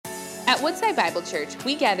At Woodside Bible Church,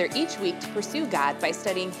 we gather each week to pursue God by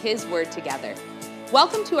studying His Word together.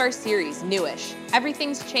 Welcome to our series, Newish,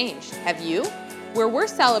 Everything's Changed. Have you? Where we're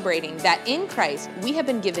celebrating that in Christ, we have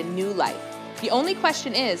been given new life. The only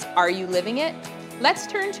question is, are you living it? Let's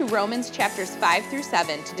turn to Romans chapters 5 through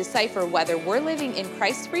 7 to decipher whether we're living in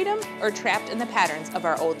Christ's freedom or trapped in the patterns of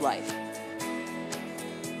our old life.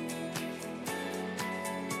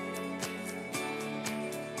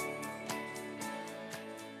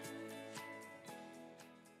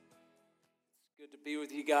 Be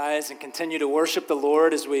with you guys and continue to worship the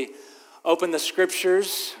Lord as we open the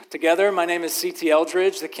scriptures together. My name is C.T.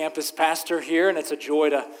 Eldridge, the campus pastor here, and it's a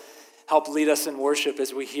joy to help lead us in worship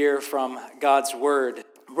as we hear from God's word.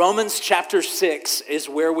 Romans chapter 6 is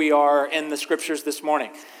where we are in the scriptures this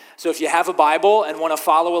morning. So if you have a Bible and want to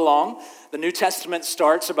follow along, the New Testament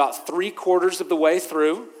starts about 3/4 of the way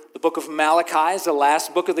through. The book of Malachi is the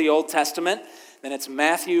last book of the Old Testament. Then it's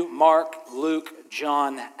Matthew, Mark, Luke,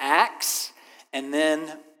 John, Acts. And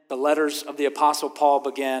then the letters of the Apostle Paul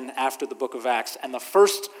begin after the book of Acts. And the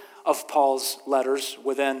first of Paul's letters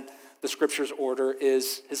within the scriptures order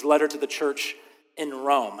is his letter to the church in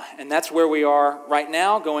Rome. And that's where we are right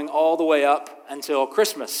now, going all the way up until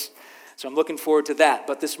Christmas. So I'm looking forward to that.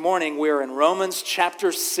 But this morning we are in Romans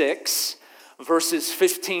chapter 6, verses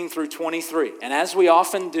 15 through 23. And as we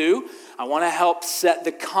often do, I want to help set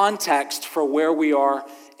the context for where we are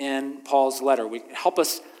in Paul's letter. Help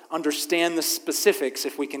us understand the specifics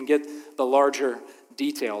if we can get the larger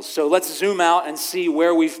details. So let's zoom out and see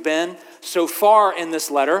where we've been so far in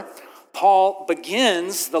this letter. Paul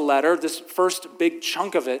begins the letter, this first big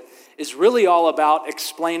chunk of it, is really all about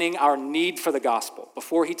explaining our need for the gospel.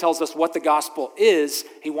 Before he tells us what the gospel is,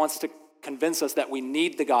 he wants to convince us that we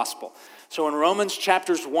need the gospel. So in Romans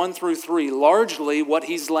chapters 1 through 3, largely what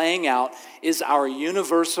he's laying out is our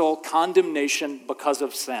universal condemnation because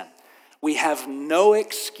of sin. We have no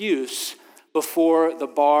excuse before the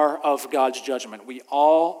bar of God's judgment. We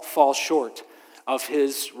all fall short of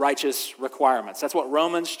his righteous requirements. That's what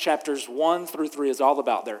Romans chapters 1 through 3 is all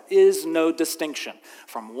about. There is no distinction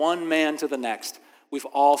from one man to the next. We've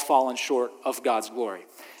all fallen short of God's glory.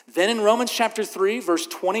 Then in Romans chapter 3, verse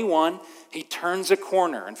 21, he turns a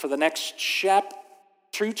corner. And for the next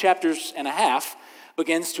 2 chapters and a half,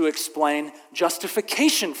 begins to explain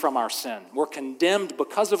justification from our sin. We're condemned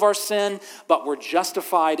because of our sin, but we're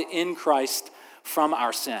justified in Christ from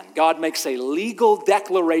our sin. God makes a legal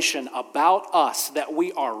declaration about us that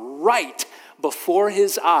we are right before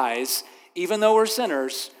his eyes, even though we're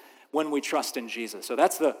sinners, when we trust in Jesus. So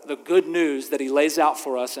that's the good news that he lays out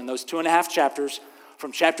for us in those 2.5 chapters,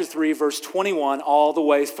 from chapter 3, verse 21, all the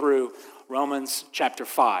way through Romans chapter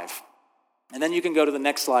 5. And then you can go to the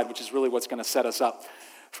next slide, which is really what's going to set us up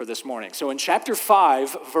for this morning. So in chapter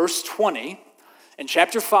 5, verse 20,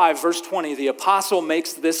 the apostle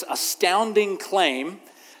makes this astounding claim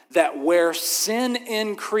that where sin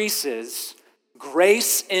increases,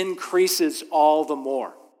 grace increases all the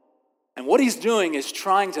more. And what he's doing is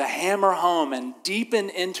trying to hammer home and deepen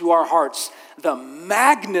into our hearts the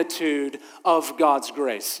magnitude of God's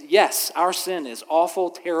grace. Yes, our sin is awful,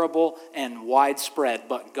 terrible, and widespread,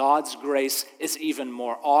 but God's grace is even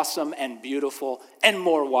more awesome and beautiful and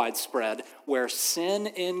more widespread. Where sin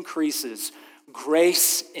increases,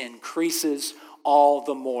 grace increases all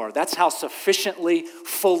the more. That's how sufficiently,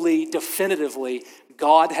 fully, definitively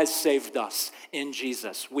God has saved us in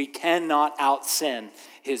Jesus. We cannot out-sin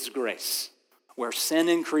his grace. Where sin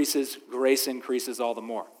increases, grace increases all the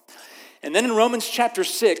more. And then in Romans chapter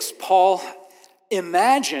 6, Paul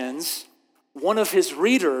imagines one of his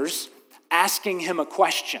readers asking him a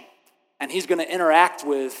question. And he's going to interact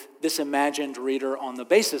with this imagined reader on the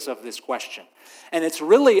basis of this question. And it's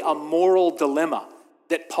really a moral dilemma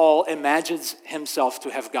that Paul imagines himself to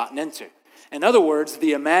have gotten into. In other words,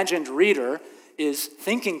 the imagined reader is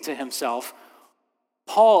thinking to himself,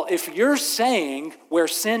 Paul, if you're saying where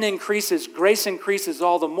sin increases, grace increases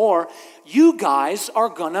all the more, you guys are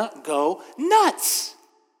going to go nuts.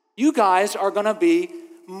 You guys are going to be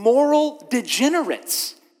moral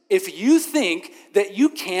degenerates if you think that you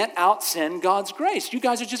can't out-sin God's grace. You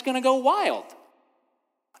guys are just going to go wild.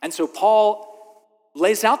 And so Paul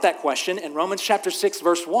lays out that question in Romans chapter 6,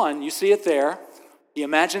 verse 1. You see it there. He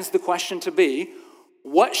imagines the question to be,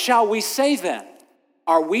 what shall we say then?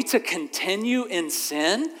 Are we to continue in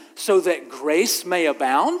sin so that grace may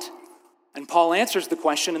abound? And Paul answers the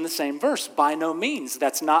question in the same verse. By no means.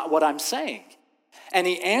 That's not what I'm saying. And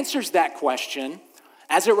he answers that question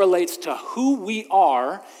as it relates to who we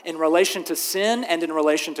are in relation to sin and in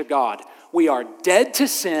relation to God. We are dead to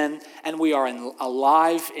sin and we are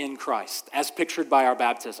alive in Christ, as pictured by our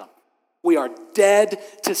baptism. We are dead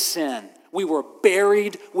to sin. We were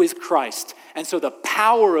buried with Christ. And so the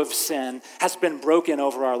power of sin has been broken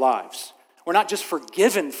over our lives. We're not just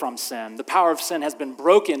forgiven from sin. The power of sin has been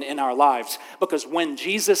broken in our lives because when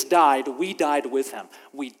Jesus died, we died with him.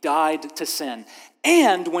 We died to sin.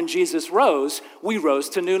 And when Jesus rose, we rose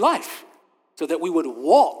to new life so that we would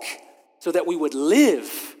walk, so that we would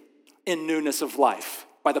live in newness of life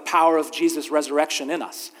by the power of Jesus' resurrection in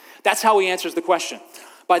us. That's how he answers the question.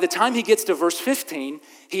 By the time he gets to verse 15,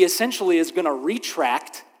 he essentially is going to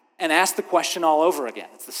retract and ask the question all over again.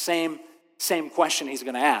 It's the same question he's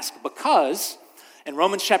going to ask because in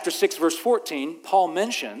Romans chapter 6, verse 14, Paul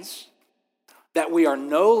mentions that we are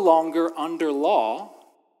no longer under law,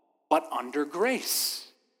 but under grace.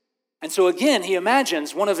 And so again, he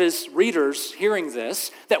imagines one of his readers hearing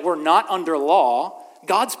this, that we're not under law.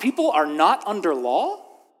 God's people are not under law,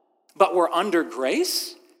 but we're under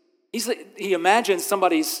grace. He imagines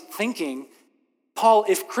somebody's thinking, Paul,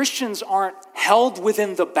 if Christians aren't held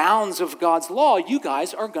within the bounds of God's law, you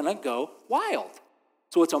guys are going to go wild.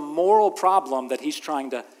 So it's a moral problem that he's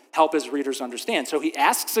trying to help his readers understand. So he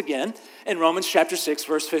asks again in Romans chapter 6,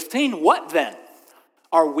 verse 15, what then?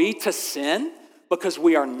 Are we to sin because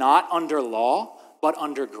we are not under law, but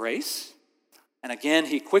under grace? And again,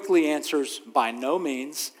 he quickly answers, by no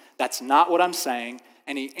means. That's not what I'm saying.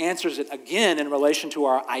 And he answers it again in relation to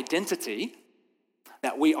our identity,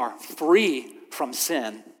 that we are free from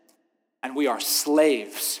sin and we are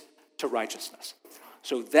slaves to righteousness.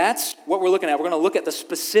 So that's what we're looking at. We're going to look at the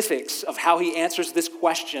specifics of how he answers this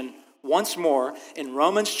question once more in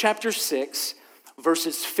Romans chapter 6,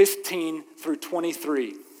 verses 15 through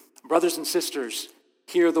 23. Brothers and sisters,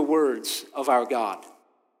 hear the words of our God.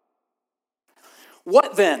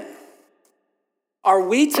 What then? Are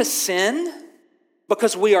we to sin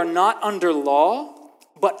because we are not under law,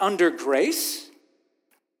 but under grace?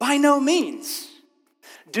 By no means.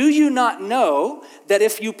 Do you not know that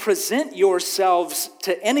if you present yourselves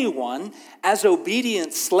to anyone as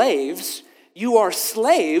obedient slaves, you are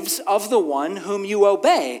slaves of the one whom you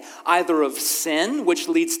obey, either of sin, which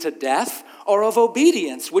leads to death, or of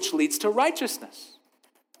obedience, which leads to righteousness?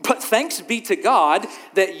 But thanks be to God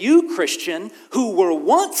that you, Christian, who were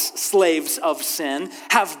once slaves of sin,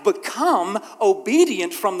 have become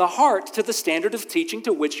obedient from the heart to the standard of teaching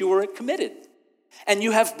to which you were committed. And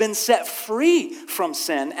you have been set free from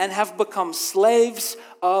sin and have become slaves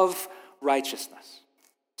of righteousness.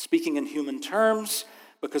 Speaking in human terms,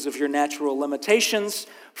 because of your natural limitations,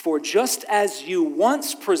 for just as you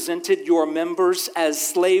once presented your members as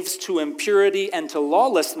slaves to impurity and to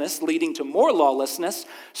lawlessness, leading to more lawlessness,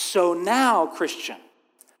 so now, Christian,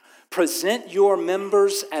 present your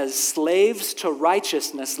members as slaves to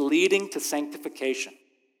righteousness, leading to sanctification.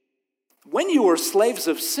 When you were slaves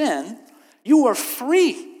of sin, you were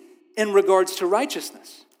free in regards to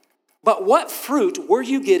righteousness. But what fruit were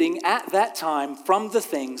you getting at that time from the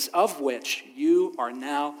things of which you are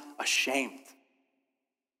now ashamed?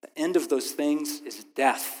 The end of those things is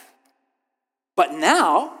death. But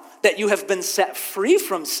now that you have been set free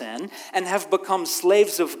from sin and have become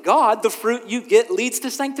slaves of God, the fruit you get leads to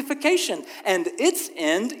sanctification, and its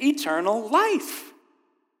end, eternal life.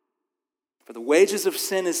 For the wages of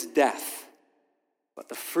sin is death, but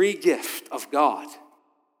the free gift of God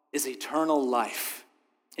is eternal life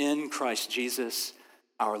in Christ Jesus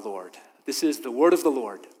our Lord. This is the word of the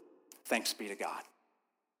Lord. Thanks be to God.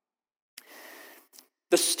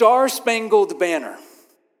 The Star-Spangled Banner,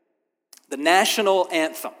 the national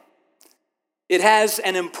anthem, it has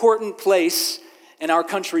an important place in our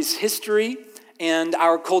country's history and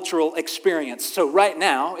our cultural experience. So right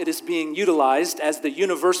now, it is being utilized as the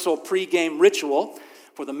universal pregame ritual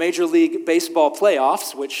for the Major League Baseball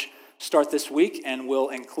playoffs, which start this week and will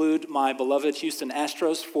include my beloved Houston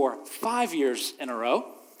Astros for 5 years in a row.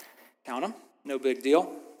 Count them, no big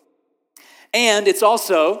deal. And it's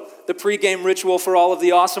also the pregame ritual for all of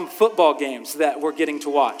the awesome football games that we're getting to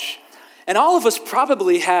watch. And all of us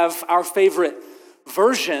probably have our favorite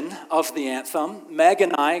version of the anthem. Meg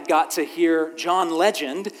and I got to hear John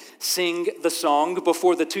Legend sing the song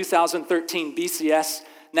before the 2013 BCS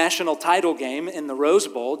national title game in the Rose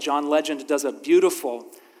Bowl. John Legend does a beautiful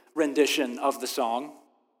rendition of the song.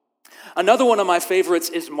 Another one of my favorites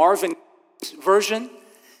is Marvin Gaye's version.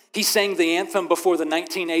 He sang the anthem before the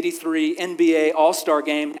 1983 NBA All-Star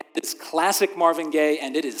Game. It's classic Marvin Gaye,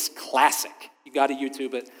 and it is classic. You got to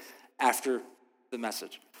YouTube it after the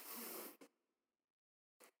message.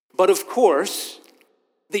 But of course,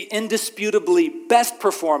 the indisputably best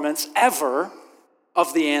performance ever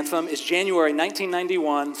of the anthem is January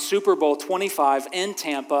 1991, Super Bowl 25 in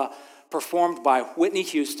Tampa, performed by Whitney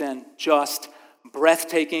Houston, Just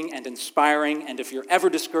breathtaking and inspiring. And if you're ever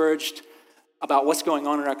discouraged about what's going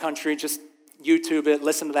on in our country, just YouTube it,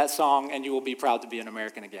 listen to that song, and you will be proud to be an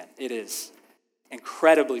American again. It is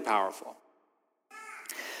incredibly powerful.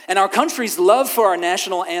 And our country's love for our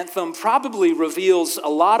national anthem probably reveals a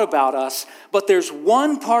lot about us, but there's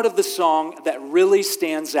one part of the song that really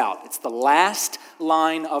stands out. It's the last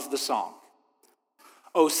line of the song.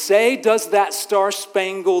 "Oh, say does that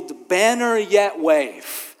star-spangled banner yet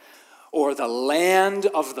wave o'er the land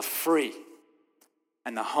of the free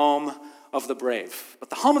and the home of the brave." But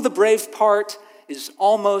the home of the brave part is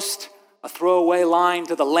almost a throwaway line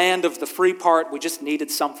to the land of the free part. We just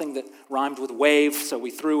needed something that rhymed with wave, so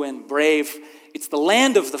we threw in brave. It's the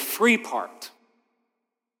land of the free part.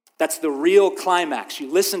 That's the real climax. You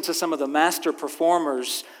listen to some of the master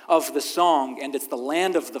performers of the song, and it's the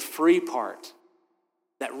land of the free part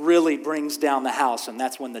that really brings down the house, and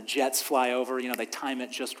that's when the jets fly over. They time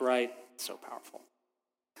it just right. It's so powerful.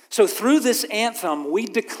 So through this anthem, we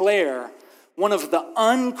declare one of the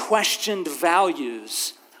unquestioned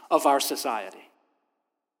values of our society: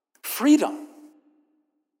 freedom.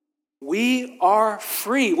 We are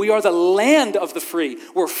free. We are the land of the free.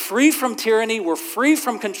 We're free from tyranny. We're free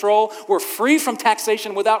from control. We're free from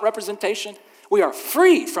taxation without representation. We are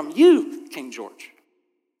free from you, King George.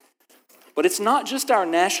 But it's not just our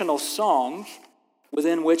national song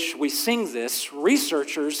within which we sing this.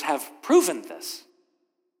 Researchers have proven this.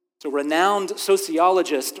 So renowned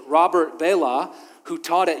sociologist Robert Bellah, who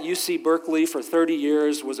taught at UC Berkeley for 30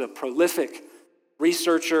 years, was a prolific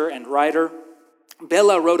researcher and writer.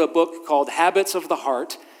 Bellah wrote a book called Habits of the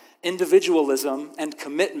Heart, Individualism and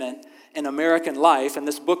Commitment in American Life, and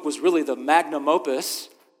this book was really the magnum opus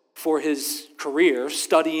for his career,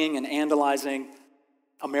 studying and analyzing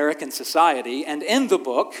American society. And in the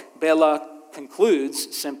book, Bellah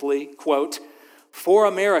concludes simply, quote, "For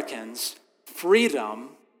Americans,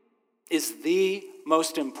 freedom is the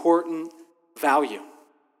most important value."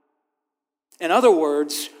 In other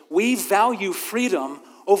words, we value freedom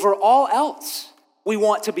over all else. We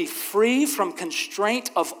want to be free from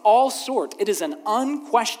constraint of all sort. It is an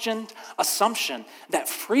unquestioned assumption that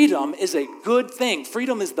freedom is a good thing.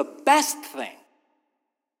 Freedom is the best thing.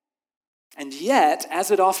 And yet,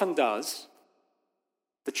 as it often does,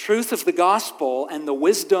 the truth of the gospel and the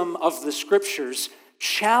wisdom of the scriptures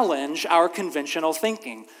challenge our conventional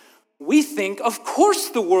thinking. We think, of course,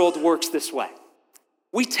 the world works this way.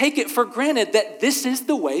 We take it for granted that this is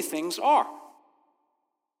the way things are.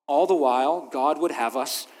 All the while, God would have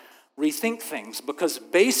us rethink things, because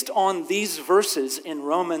based on these verses in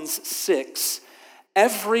Romans 6,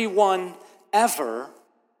 everyone ever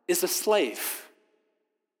is a slave.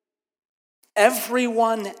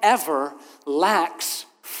 Everyone ever lacks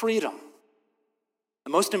freedom. The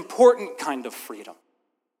most important kind of freedom.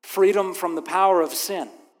 Freedom from the power of sin.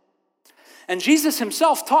 And Jesus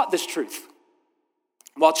himself taught this truth.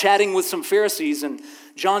 While chatting with some Pharisees in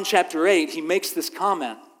John chapter 8, he makes this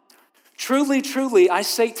comment: "Truly, truly, I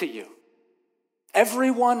say to you,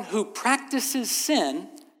 everyone who practices sin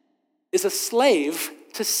is a slave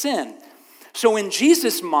to sin." So in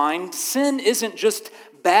Jesus' mind, sin isn't just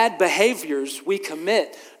bad behaviors we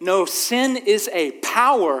commit. No, sin is a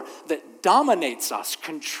power that dominates us,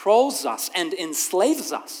 controls us, and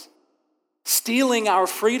enslaves us, stealing our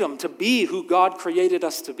freedom to be who God created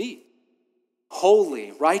us to be: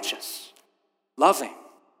 holy, righteous, loving.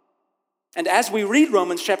 And as we read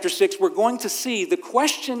Romans chapter 6, we're going to see the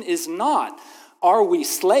question is not, are we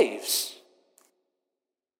slaves?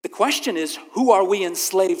 The question is, who are we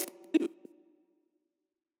enslaved to?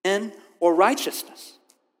 Sin or righteousness?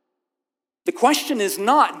 The question is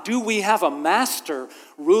not, do we have a master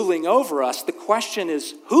ruling over us? The question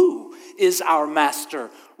is, who is our master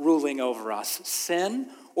ruling over us? Sin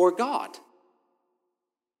or God?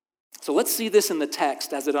 So let's see this in the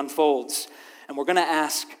text as it unfolds. And we're going to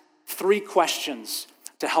ask 3 questions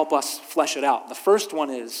to help us flesh it out. The first one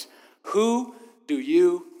is, who do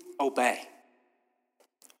you obey?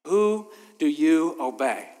 Who do you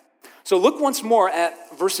obey? So look once more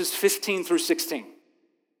at verses 15 through 16.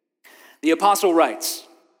 The apostle writes,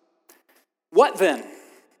 "What then?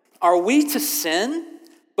 Are we to sin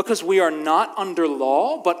because we are not under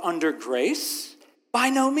law but under grace?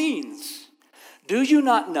 By no means. Do you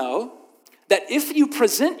not know that if you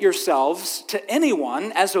present yourselves to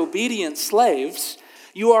anyone as obedient slaves,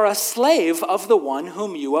 you are a slave of the one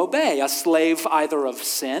whom you obey, a slave either of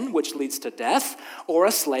sin, which leads to death, or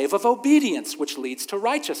a slave of obedience, which leads to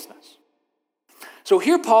righteousness?" So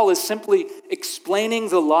here Paul is simply explaining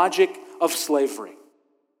the logic of slavery.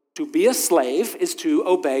 To be a slave is to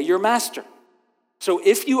obey your master. So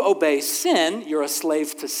if you obey sin, you're a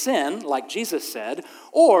slave to sin, like Jesus said,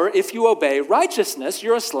 or if you obey righteousness,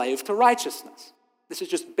 you're a slave to righteousness. This is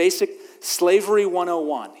just basic slavery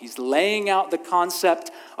 101. He's laying out the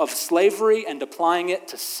concept of slavery and applying it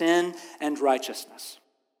to sin and righteousness.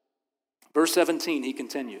 Verse 17, he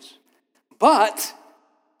continues, "But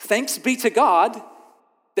thanks be to God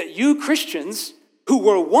that you Christians who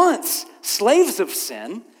were once slaves of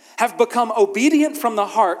sin have become obedient from the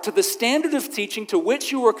heart to the standard of teaching to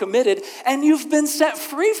which you were committed, and you've been set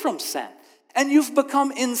free from sin, and you've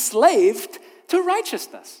become enslaved to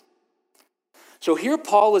righteousness." So here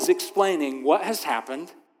Paul is explaining what has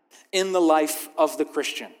happened in the life of the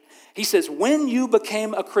Christian. He says, when you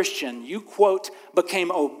became a Christian, you, quote,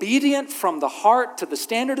 became obedient from the heart to the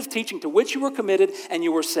standard of teaching to which you were committed, and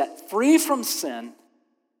you were set free from sin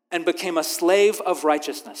and became a slave of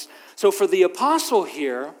righteousness. So for the apostle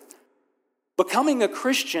here, becoming a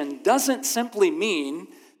Christian doesn't simply mean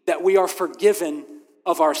that we are forgiven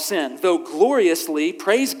of our sin. Though gloriously,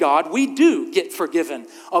 praise God, we do get forgiven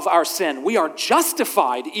of our sin. We are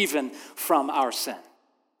justified even from our sin.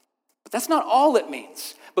 But that's not all it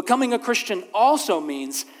means. Becoming a Christian also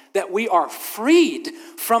means that we are freed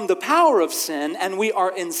from the power of sin and we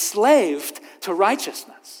are enslaved to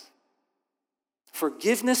righteousness.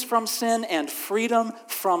 Forgiveness from sin and freedom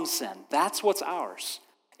from sin. That's what's ours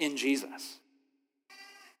in Jesus.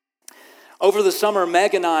 Over the summer,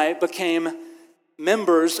 Meg and I became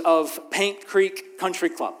members of Paint Creek Country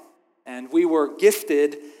Club, and we were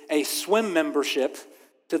gifted a swim membership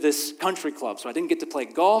to this country club. So I didn't get to play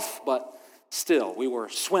golf, but still, we were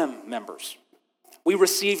swim members. We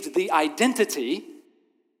received the identity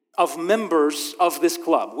of members of this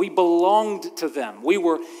club. We belonged to them. We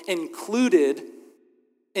were included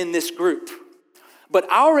in this group. But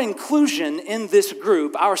our inclusion in this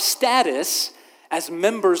group, our status as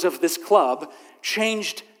members of this club,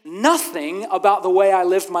 changed nothing about the way I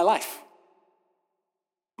lived my life.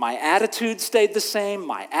 My attitude stayed the same,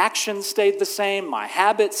 my actions stayed the same, my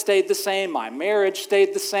habits stayed the same, my marriage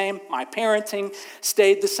stayed the same, my parenting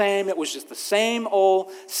stayed the same. It was just the same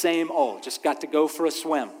old. Just got to go for a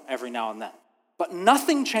swim every now and then. But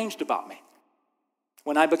nothing changed about me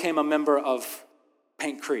when I became a member of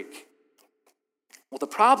Paint Creek. Well, the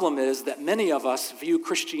problem is that many of us view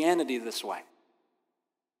Christianity this way.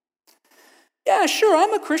 Yeah, sure,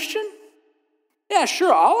 I'm a Christian. Yeah,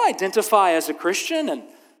 sure, I'll identify as a Christian, and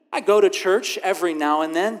I go to church every now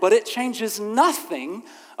and then, but it changes nothing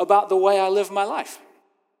about the way I live my life.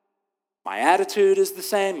 My attitude is the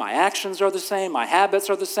same, my actions are the same, my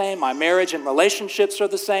habits are the same, my marriage and relationships are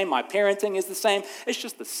the same, my parenting is the same. It's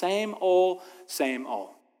just the same old, same old.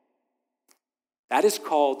 That is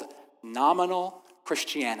called nominal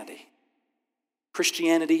Christianity.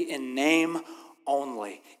 Christianity in name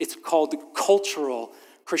only. It's called cultural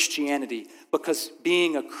Christianity because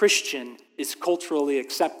being a Christian is culturally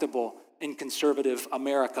acceptable in conservative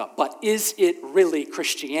America. But is it really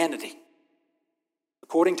Christianity?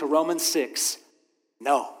 According to Romans 6,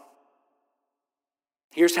 no.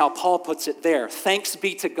 Here's how Paul puts it there. Thanks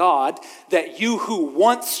be to God that you who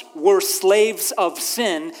once were slaves of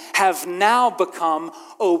sin have now become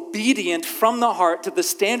obedient from the heart to the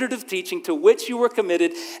standard of teaching to which you were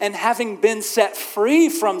committed, and having been set free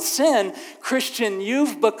from sin, Christian,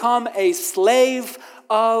 you've become a slave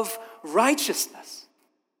of righteousness.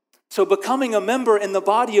 So becoming a member in the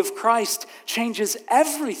body of Christ changes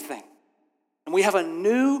everything. And we have a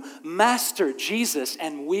new master, Jesus,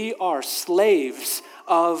 and we are slaves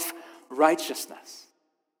of righteousness.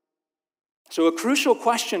 So a crucial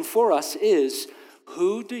question for us is,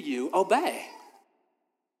 who do you obey?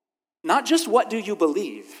 Not just what do you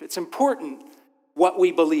believe. It's important what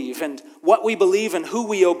we believe, and what we believe and who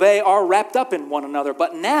we obey are wrapped up in one another.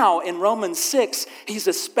 But now in Romans 6, he's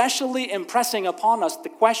especially impressing upon us the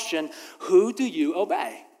question, who do you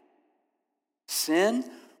obey? Sin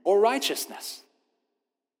or righteousness?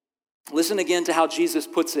 Listen again to how Jesus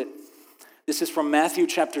puts it. This is from Matthew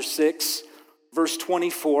chapter 6, verse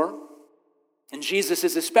 24. And Jesus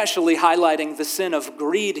is especially highlighting the sin of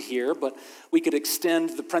greed here, but we could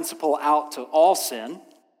extend the principle out to all sin.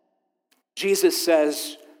 Jesus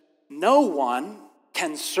says, no one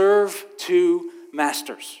can serve two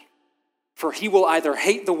masters, for he will either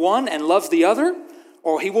hate the one and love the other,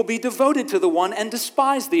 or he will be devoted to the one and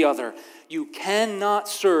despise the other. You cannot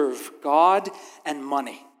serve God and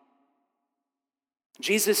money.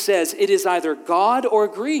 Jesus says it is either God or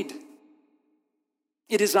greed.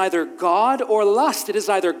 It is either God or lust. It is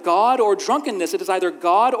either God or drunkenness. It is either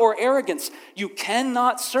God or arrogance. You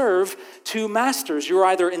cannot serve two masters. You're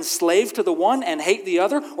either enslaved to the one and hate the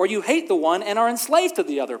other, or you hate the one and are enslaved to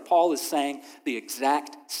the other. Paul is saying the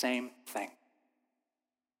exact same thing.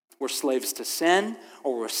 We're slaves to sin,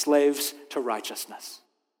 or we're slaves to righteousness.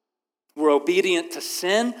 We're obedient to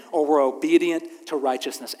sin, or we're obedient to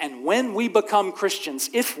righteousness. And when we become Christians,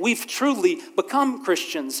 if we've truly become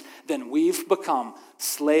Christians, then we've become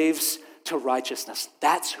slaves to righteousness.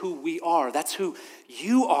 That's who we are. That's who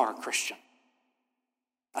you are, Christian.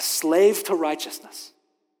 A slave to righteousness,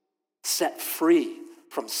 set free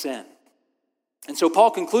from sin. And so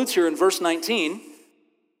Paul concludes here in verse 19,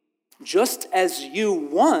 just as you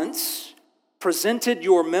once presented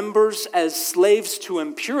your members as slaves to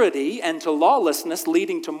impurity and to lawlessness,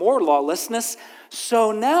 leading to more lawlessness,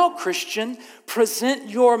 so now, Christian, present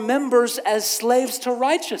your members as slaves to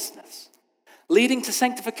righteousness, leading to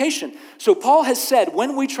sanctification. So Paul has said,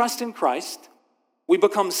 when we trust in Christ, we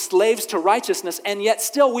become slaves to righteousness, and yet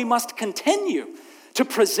still we must continue to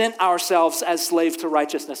present ourselves as slaves to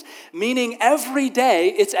righteousness, meaning every day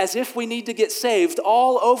it's as if we need to get saved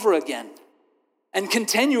all over again. And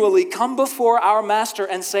continually come before our master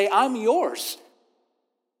and say, I'm yours.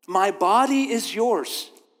 My body is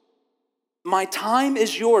yours. My time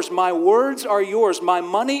is yours. My words are yours. My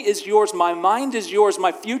money is yours. My mind is yours.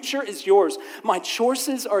 My future is yours. My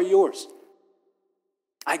choices are yours.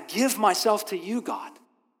 I give myself to you, God,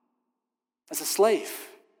 as a slave.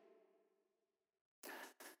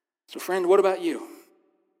 So friend, what about you?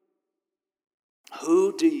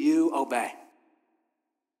 Who do you obey?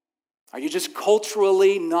 Are you just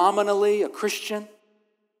culturally, nominally a Christian?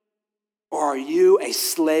 Or are you a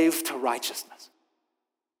slave to righteousness?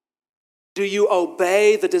 Do you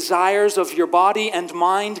obey the desires of your body and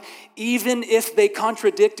mind, even if they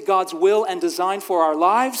contradict God's will and design for our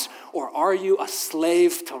lives? Or are you a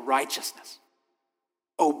slave to righteousness,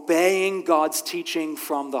 obeying God's teaching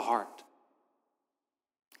from the heart?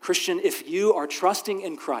 Christian, if you are trusting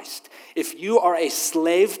in Christ, if you are a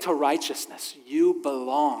slave to righteousness, you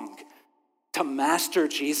belong to Master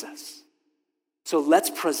Jesus. So let's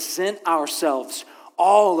present ourselves,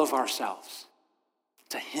 all of ourselves,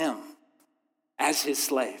 to him as his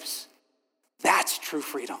slaves. That's true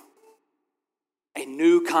freedom. A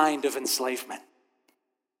new kind of enslavement.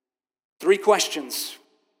 3 questions.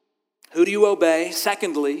 Who do you obey?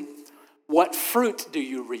 Secondly, what fruit do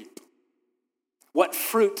you reap? What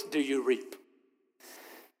fruit do you reap?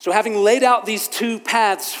 So having laid out these 2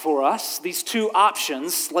 paths for us, these 2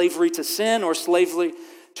 options, slavery to sin or slavery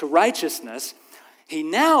to righteousness, he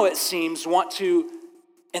now, it seems, wants to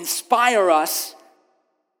inspire us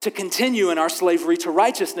to continue in our slavery to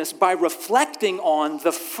righteousness by reflecting on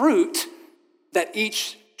the fruit that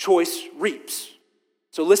each choice reaps.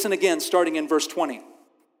 So listen again, starting in verse 20.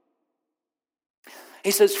 He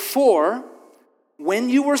says, for when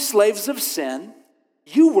you were slaves of sin,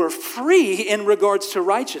 you were free in regards to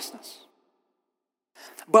righteousness.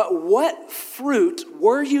 But what fruit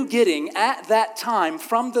were you getting at that time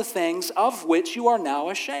from the things of which you are now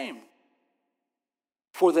ashamed?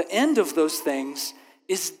 For the end of those things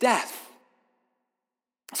is death.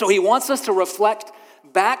 So he wants us to reflect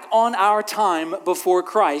back on our time before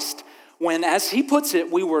Christ when, as he puts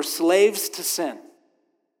it, we were slaves to sin.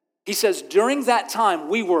 He says during that time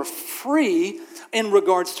we were free in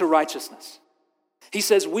regards to righteousness. He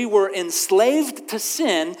says we were enslaved to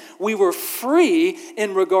sin. We were free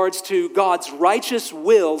in regards to God's righteous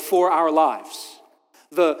will for our lives.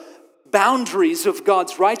 The boundaries of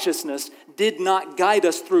God's righteousness did not guide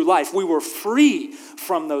us through life. We were free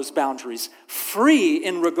from those boundaries, free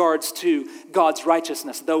in regards to God's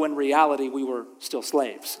righteousness, though in reality we were still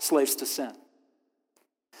slaves to sin.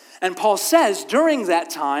 And Paul says, during that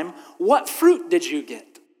time, what fruit did you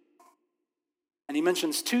get? And he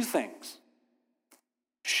mentions 2 things.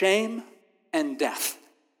 Shame and death.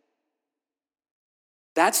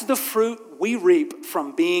 That's the fruit we reap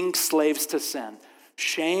from being slaves to sin.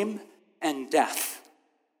 Shame and death.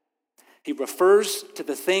 He refers to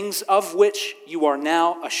the things of which you are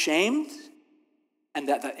now ashamed, and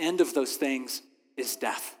that the end of those things is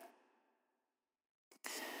death.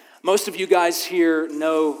 Most of you guys here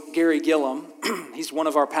know Gary Gillum. He's one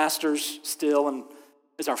of our pastors still and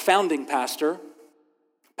is our founding pastor.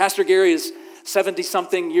 Pastor Gary is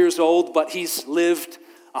 70-something years old, but he's lived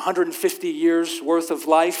 150 years worth of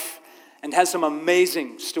life and has some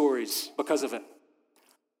amazing stories because of it.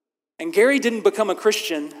 And Gary didn't become a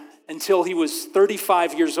Christian until he was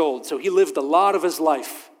 35 years old, so he lived a lot of his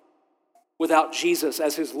life without Jesus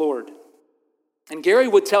as his Lord. And Gary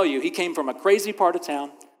would tell you he came from a crazy part of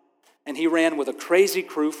town. And he ran with a crazy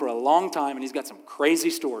crew for a long time, and he's got some crazy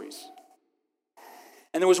stories.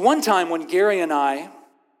 And there was one time when Gary and I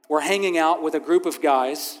were hanging out with a group of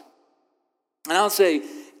guys, and I'll say,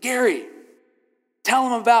 Gary, tell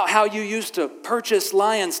them about how you used to purchase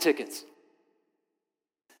Lions tickets.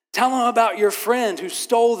 Tell them about your friend who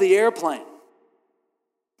stole the airplane.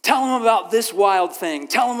 Tell them about this wild thing.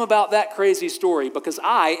 Tell them about that crazy story, because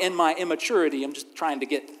I, in my immaturity, am just trying to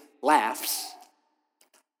get laughs.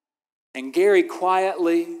 And Gary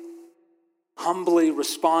quietly, humbly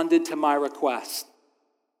responded to my request.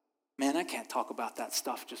 Man, I can't talk about that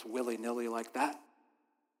stuff just willy-nilly like that.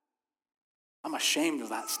 I'm ashamed of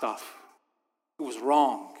that stuff. It was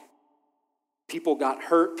wrong. People got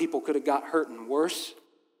hurt. People could have got hurt and worse.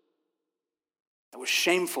 It was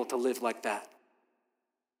shameful to live like that.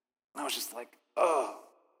 And I was just like, oh,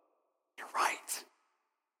 you're right.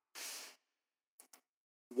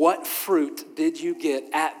 What fruit did you get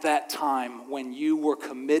at that time when you were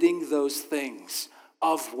committing those things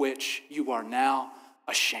of which you are now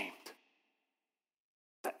ashamed?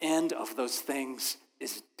 The end of those things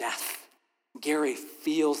is death. Gary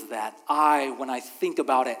feels that. When I think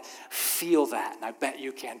about it, feel that, and I bet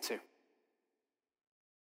you can too.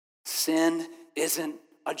 Sin isn't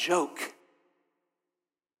a joke.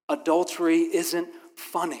 Adultery isn't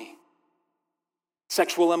funny.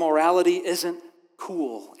 Sexual immorality isn't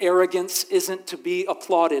cool. Arrogance isn't to be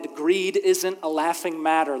applauded. Greed isn't a laughing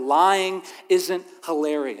matter. Lying isn't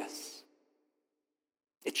hilarious.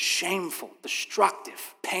 It's shameful,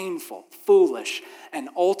 destructive, painful, foolish, and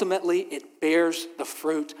ultimately it bears the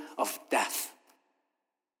fruit of death.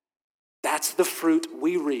 That's the fruit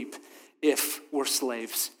we reap if we're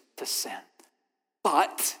slaves to sin.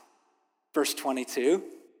 But, verse 22,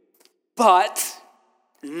 but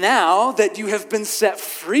now that you have been set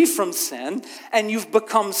free from sin and you've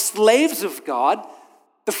become slaves of God,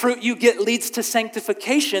 the fruit you get leads to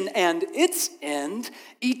sanctification and its end,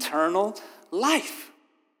 eternal life.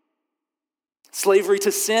 Slavery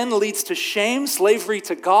to sin leads to shame. Slavery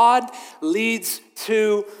to God leads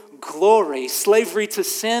to glory. Slavery to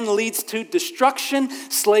sin leads to destruction.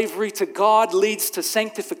 Slavery to God leads to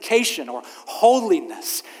sanctification or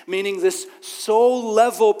holiness, meaning this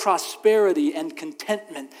soul-level prosperity and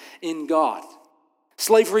contentment in God.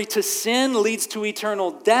 Slavery to sin leads to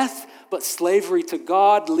eternal death, but slavery to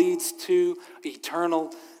God leads to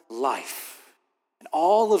eternal life. And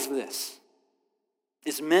all of this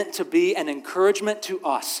is meant to be an encouragement to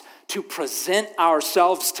us to present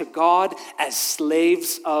ourselves to God as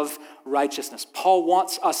slaves of righteousness. Paul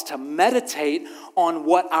wants us to meditate on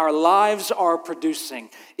what our lives are producing.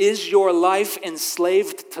 Is your life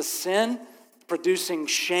enslaved to sin, producing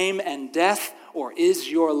shame and death, or is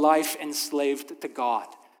your life enslaved to God,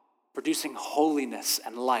 producing holiness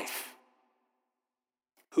and life?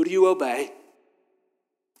 Who do you obey?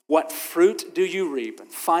 What fruit do you reap? And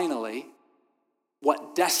finally,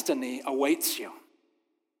 what destiny awaits you?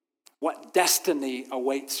 What destiny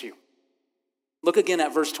awaits you? Look again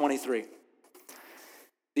at verse 23.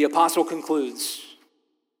 The apostle concludes,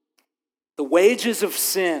 the wages of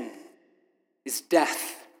sin is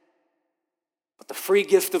death, but the free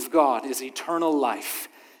gift of God is eternal life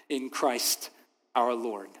in Christ our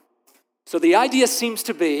Lord. So the idea seems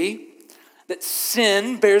to be that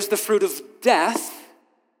sin bears the fruit of death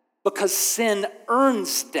because sin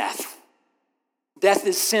earns death. Death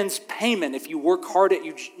is sin's payment. If you work hard at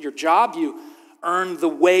your job, you earn the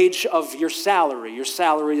wage of your salary. Your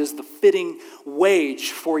salary is the fitting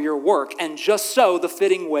wage for your work. And just so, the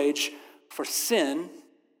fitting wage for sin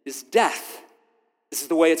is death. This is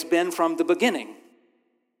the way it's been from the beginning.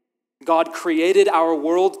 God created our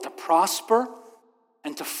world to prosper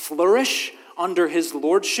and to flourish under his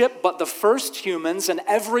lordship, but the first humans in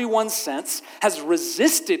everyone since has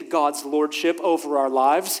resisted God's lordship over our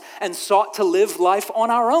lives and sought to live life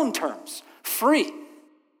on our own terms, free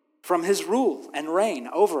from his rule and reign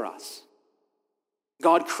over us.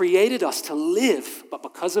 God created us to live, but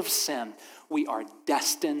because of sin, we are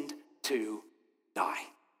destined to die.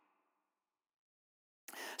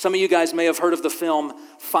 Some of you guys may have heard of the film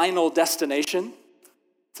Final Destination.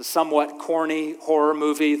 It's a somewhat corny horror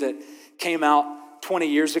movie that came out 20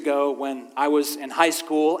 years ago when I was in high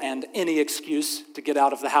school, and any excuse to get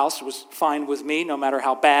out of the house was fine with me, no matter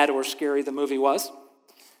how bad or scary the movie was.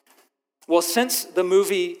 Well, since the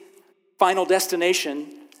movie Final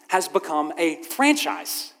Destination has become a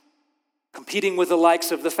franchise, competing with the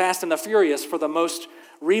likes of the Fast and the Furious for the most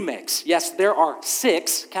remakes. Yes, there are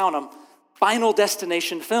 6, count them, Final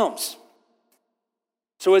Destination films.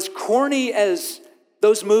 So as corny as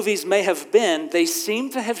those movies may have been, they seem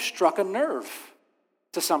to have struck a nerve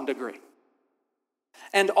to some degree.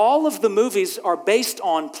 And all of the movies are based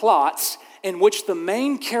on plots in which the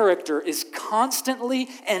main character is constantly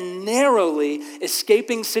and narrowly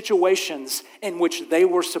escaping situations in which they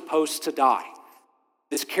were supposed to die.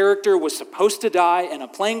 This character was supposed to die in a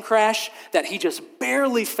plane crash that he just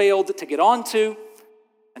barely failed to get onto,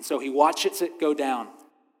 and so he watches it go down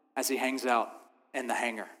as he hangs out in the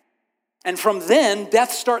hangar. And from then,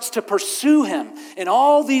 death starts to pursue him in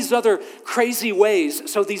all these other crazy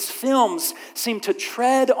ways. So these films seem to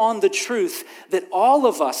tread on the truth that all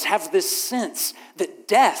of us have this sense that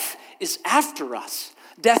death is after us.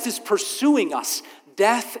 Death is pursuing us.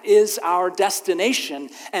 Death is our destination.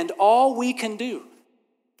 And all we can do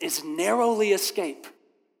is narrowly escape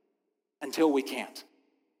until we can't,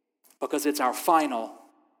 because it's our final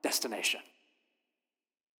destination.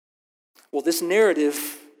 Well, this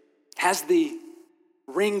narrative has the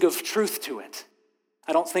ring of truth to it.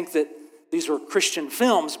 I don't think that these are Christian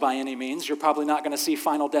films by any means. You're probably not going to see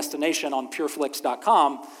Final Destination on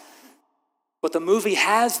pureflix.com. But the movie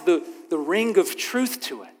has the ring of truth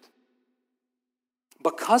to it.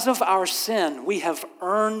 Because of our sin, we have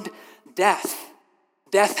earned death.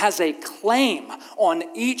 Death has a claim on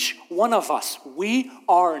each one of us. We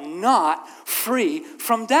are not free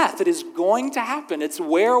from death. It is going to happen. It's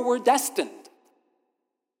where we're destined.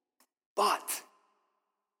 But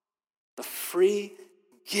the free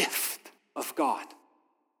gift of God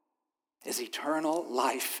is eternal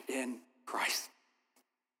life in Christ.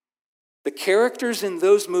 The characters in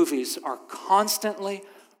those movies are constantly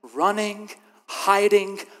running,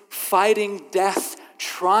 hiding, fighting death,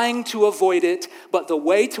 trying to avoid it, but the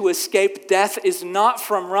way to escape death is not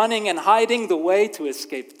from running and hiding. The way to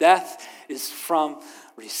escape death is from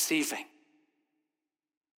receiving.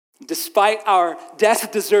 Despite our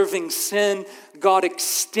death-deserving sin, God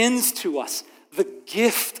extends to us the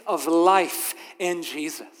gift of life in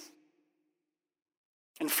Jesus.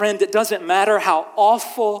 And friend, it doesn't matter how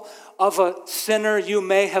awful of a sinner you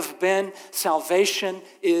may have been, salvation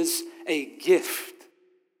is a gift.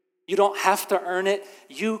 You don't have to earn it.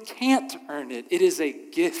 You can't earn it. It is a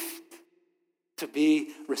gift to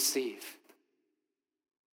be received.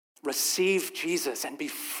 Receive Jesus and be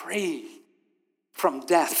free from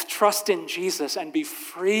death. Trust in Jesus and be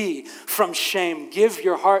free from shame. Give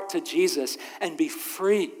your heart to Jesus and be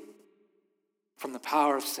free from the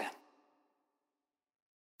power of sin.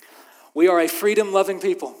 We are a freedom-loving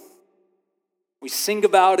people. We sing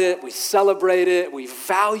about it, we celebrate it, we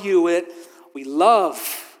value it, we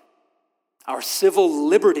love our civil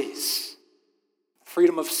liberties,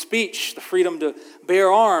 freedom of speech, the freedom to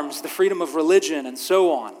bear arms, the freedom of religion, and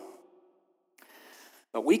so on.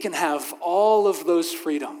 But we can have all of those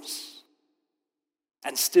freedoms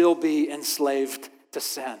and still be enslaved to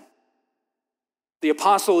sin. The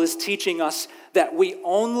apostle is teaching us that we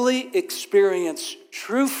only experience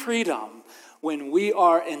true freedom when we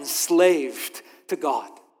are enslaved to God.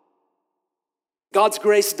 God's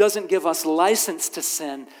grace doesn't give us license to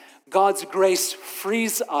sin. God's grace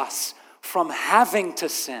frees us from having to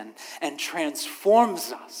sin and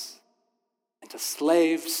transforms us into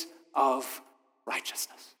slaves of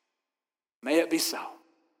righteousness. May it be so.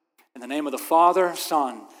 In the name of the Father,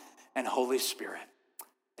 Son, and Holy Spirit.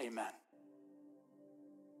 Amen.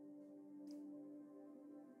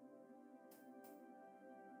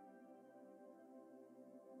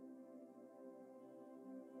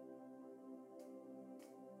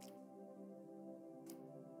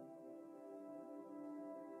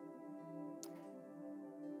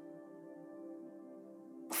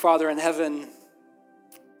 Father in heaven,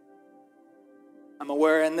 I'm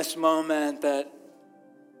aware in this moment that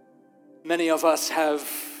many of us have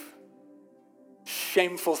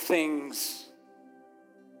shameful things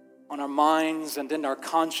on our minds and in our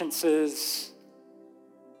consciences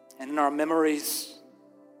and in our memories.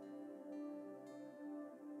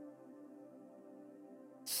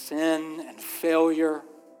 Sin and failure,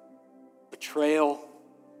 betrayal.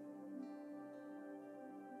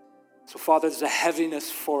 So, Father, there's a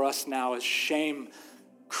heaviness for us now as shame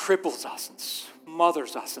cripples us and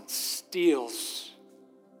smothers us and steals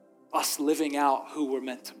us living out who we're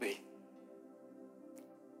meant to be.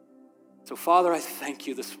 So, Father, I thank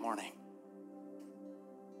you this morning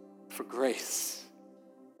for grace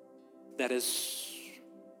that as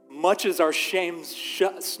much as our shame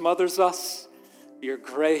smothers us, your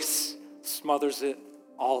grace smothers it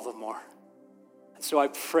all the more. And so I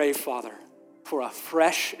pray, Father, for a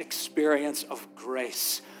fresh experience of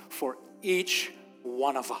grace for each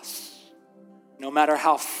one of us. No matter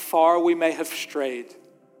how far we may have strayed,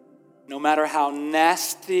 no matter how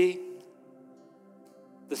nasty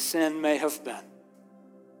the sin may have been,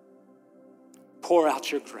 pour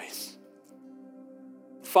out your grace.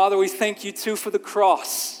 Father, we thank you too for the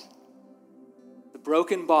cross, the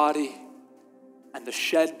broken body, and the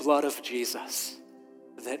shed blood of Jesus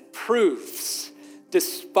that proves,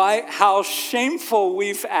 despite how shameful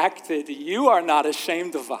we've acted, you are not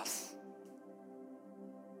ashamed of us.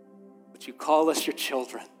 But you call us your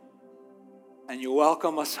children, and you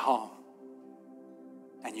welcome us home,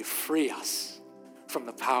 and you free us from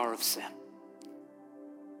the power of sin.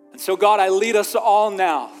 And so, God, I lead us all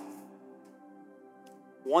now,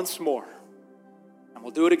 once more, and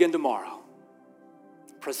we'll do it again tomorrow,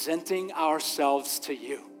 presenting ourselves to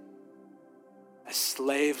you as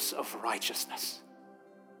slaves of righteousness,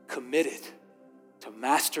 committed to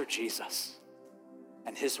Master Jesus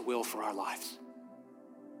and his will for our lives.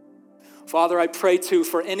 Father, I pray too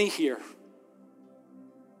for any here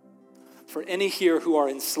who are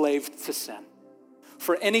enslaved to sin,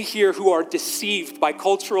 for any here who are deceived by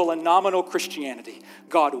cultural and nominal Christianity.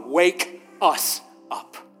 God, wake us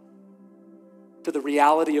up to the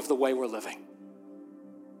reality of the way we're living.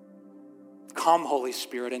 Come, Holy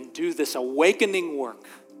Spirit, and do this awakening work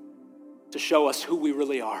to show us who we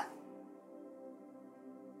really are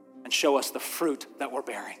and show us the fruit that we're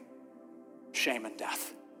bearing, shame and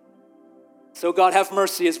death. So God, have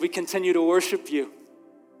mercy as we continue to worship you.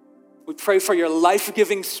 We pray for your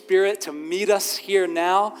life-giving Spirit to meet us here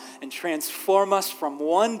now and transform us from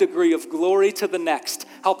one degree of glory to the next.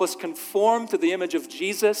 Help us conform to the image of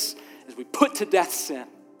Jesus as we put to death sin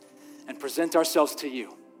and present ourselves to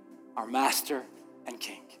you, our Master and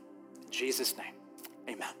King. In Jesus' name,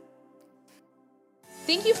 amen.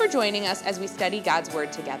 Thank you for joining us as we study God's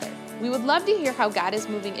Word together. We would love to hear how God is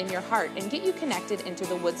moving in your heart and get you connected into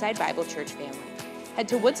the Woodside Bible Church family. Head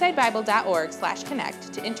to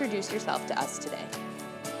woodsidebible.org/connect to introduce yourself to us today.